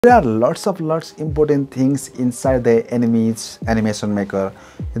There are lots important things inside the Animiz Animation Maker.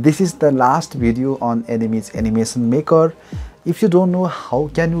 This is the last video on Animiz Animation Maker. If you don't know how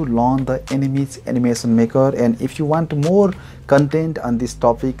can you learn the Animiz Animation Maker, and if you want more content on this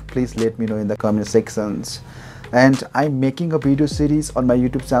topic, please let me know in the comment sections. And I'm making a video series on my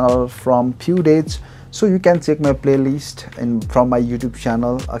YouTube channel from few days, so you can check my playlist from my YouTube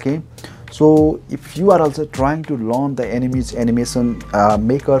channel. Okay, so if you are also trying to learn the Animiz Animation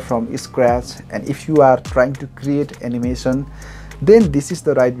Maker from scratch, and if you are trying to create animation, then this is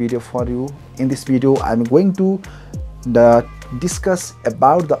the right video for you. In this video I'm going to discuss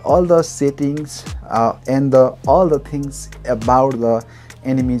about all the settings and all the things about the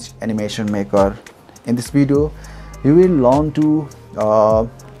Animiz Animation Maker. In this video you will learn to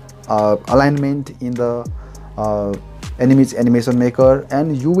alignment in the Animiz Animation Maker,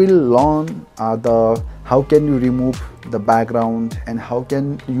 and you will learn how can you remove the background and how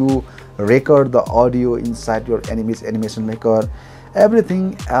can you record the audio inside your Animiz Animation Maker.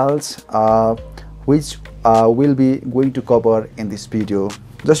 Everything else which will be going to cover in this video.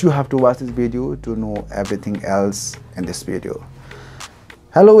 Just you have to watch this video to know everything else in this video.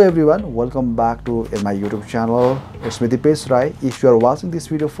 Hello everyone, welcome back to my YouTube channel. It's me, Dipesh Rai. If you are watching this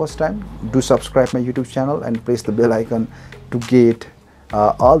video first time, do subscribe my YouTube channel and press the bell icon to get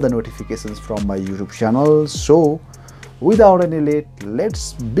all the notifications from my YouTube channel. So without any late,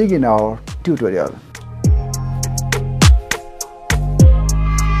 let's begin our tutorial.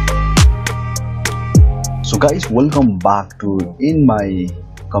 So guys, welcome back to in my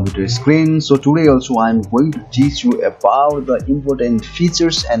computer screen. So today also I'm going to teach you about the important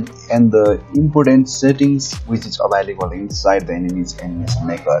features and the important settings which is available inside the Animiz Animation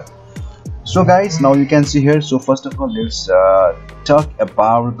Maker. So guys, now you can see here. So first of all, let's talk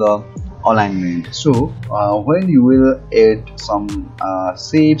about the alignment. So when you will add some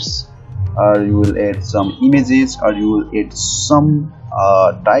shapes, or you will add some images, or you will add some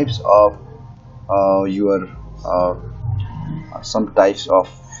types of some types of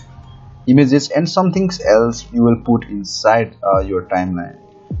images and some things else you will put inside your timeline.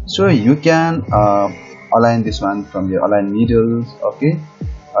 So you can align this one from your align middle, okay,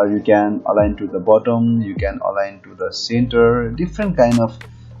 or you can align to the bottom, you can align to the center, different kind of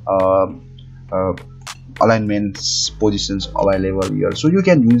alignments positions available here. So you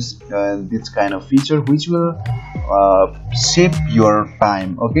can use this kind of feature which will save your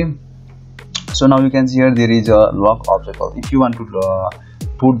time. Okay, so now you can see here there is a lock obstacle. If you want to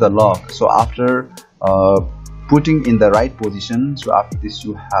put the lock, so after putting in the right position, so after this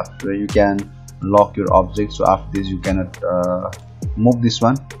you can lock your object. So after this you cannot move this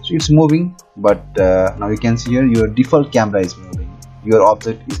one, so it's moving, but now you can see here your default camera is moving, your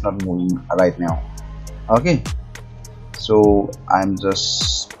object is not moving right now. Okay, so I'm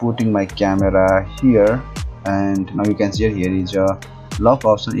just putting my camera here, and now you can see here is a lock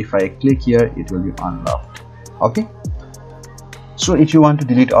option. If I click here, it will be unlocked. Okay, so if you want to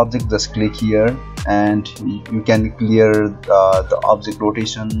delete object, just click here and you can clear the object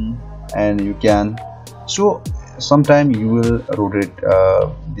rotation, and you can, so sometime you will rotate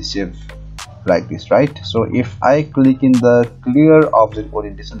the shape like this, right? So if I click in the clear object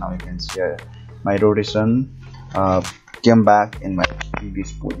orientation, now you can see here my rotation came back in my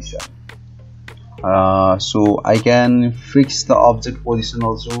previous position. So I can fix the object position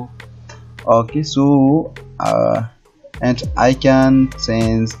also. Okay, so and I can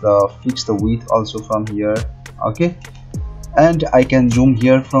change fix the width also from here. Okay, and I can zoom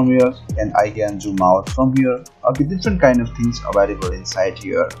here from here, and I can zoom out from here. Okay, different kind of things available inside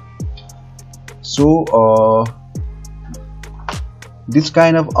here. So this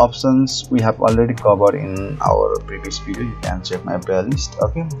kind of options we have already covered in our previous video. You can check my playlist.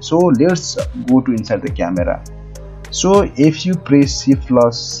 Okay, so let's go to inside the camera. So if you press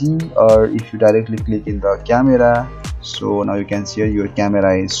Shift+C, or if you directly click in the camera, so now you can see here your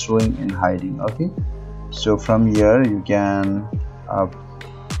camera is showing and hiding. Okay, so from here you can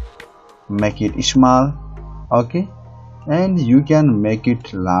make it small, okay, and you can make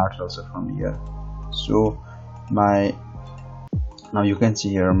it large also from here. So now you can see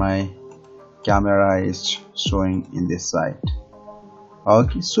here my camera is showing in this side.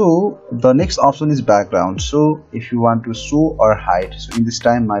 Okay, so the next option is background. So if you want to show or hide, so in this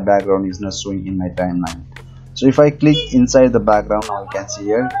time my background is not showing in my timeline. So if I click inside the background, now you can see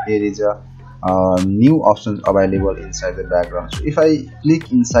here there is a new options available inside the background. So if I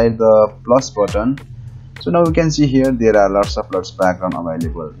click inside the plus button, so now you can see here there are lots of background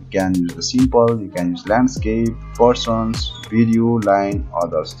available. You can use the simple, you can use landscape, persons, video, line,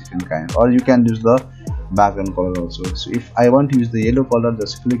 others different kind, or you can use the background color also. So if I want to use the yellow color,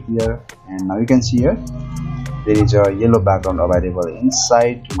 just click here, and now you can see here there is a yellow background available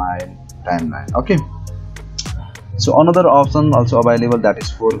inside my timeline. Okay, so another option also available, that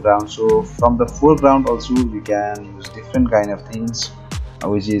is foreground. So from the foreground also you can use different kind of things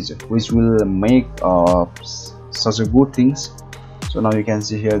which will make such a good things. So now you can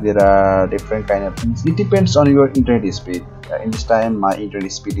see here there are different kind of things. It depends on your internet speed. In this time my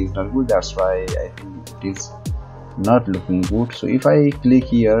internet speed is not good, that's why I think it is not looking good. So if I click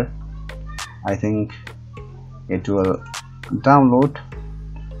here, I think it will download.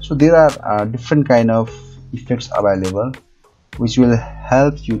 So there are different kind of effects available which will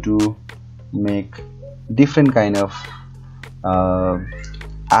help you to make different kind of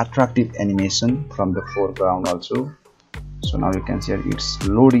attractive animation from the foreground also. So now you can see it's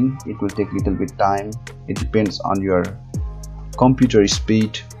loading. It will take little bit time. It depends on your computer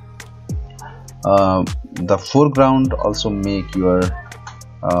speed. The foreground also make your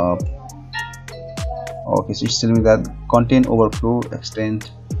okay, so it's telling me that content overflow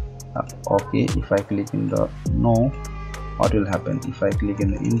extent. Okay, if I click in the no, what will happen if I click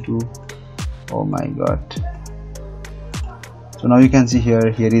in the into? Oh my god. So now you can see here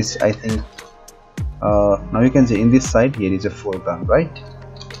is, I think now you can see in this side here is a foreground, right?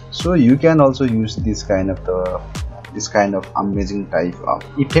 So you can also use this kind of amazing type of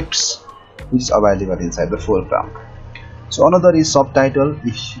effects which is available inside the foreground. So another is subtitle.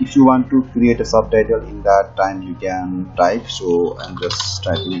 If you want to create a subtitle, in that time you can type. So I'm just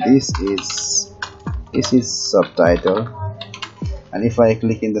typing this is subtitle, and if I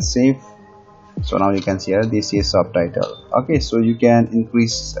click in the save, so now you can see here this is subtitle. Okay, so you can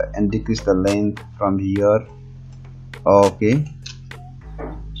increase and decrease the length from here. Okay,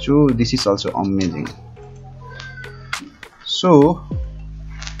 so this is also amazing. So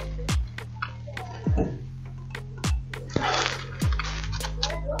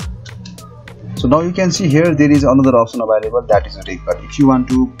now you can see here there is another option available, that is record. If you want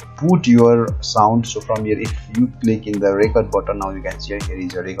to put your sound, so from here if you click in the record button, now you can see here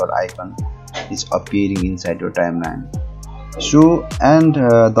is a record icon is appearing inside your timeline. So and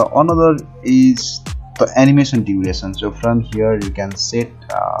the another is the animation duration. So from here you can set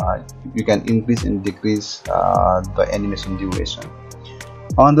you can increase and decrease the animation duration.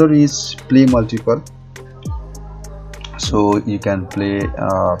 Another is play multiple. So you can play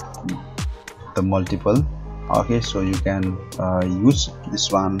the multiple. Okay, so you can use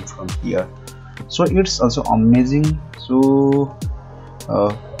this one from here. So it's also amazing. So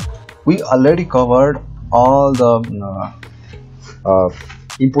we already covered all the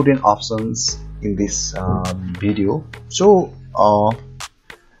important options in this video. So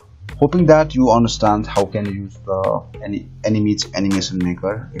hoping that you understand how can you use the Animiz Animation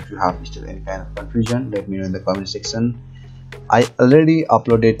Maker. If you have still any kind of confusion, let me know in the comment section. I already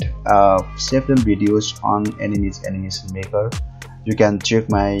uploaded several videos on Animiz Animation Maker. You can check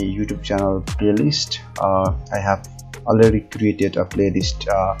my YouTube channel playlist. I have already created a playlist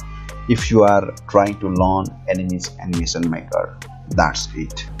if you are trying to learn Animiz Animation Maker. That's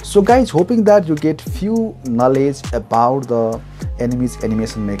it. So guys, hoping that you get few knowledge about the Animiz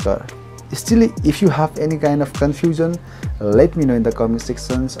Animation Maker. Still, if you have any kind of confusion, let me know in the comment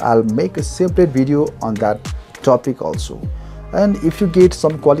sections. I'll make a separate video on that topic also. And if you get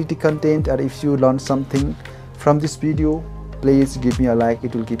some quality content, or if you learn something from this video, please give me a like.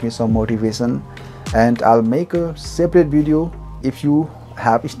 It will give me some motivation, and I'll make a separate video if you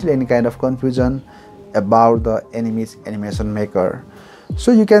have still any kind of confusion about the Animiz Animation Maker.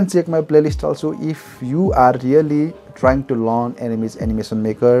 So you can check my playlist also if you are really trying to learn Animiz Animation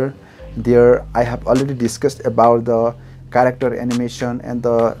Maker. There I have already discussed about the character animation and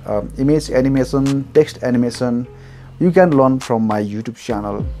the image animation, text animation. You can learn from my YouTube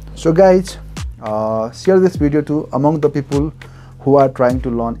channel. So guys, share this video to among the people who are trying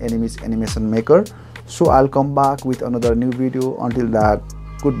to learn Animiz Animation Maker. So I'll come back with another new video. Until that,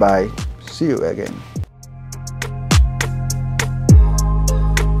 goodbye, see you again.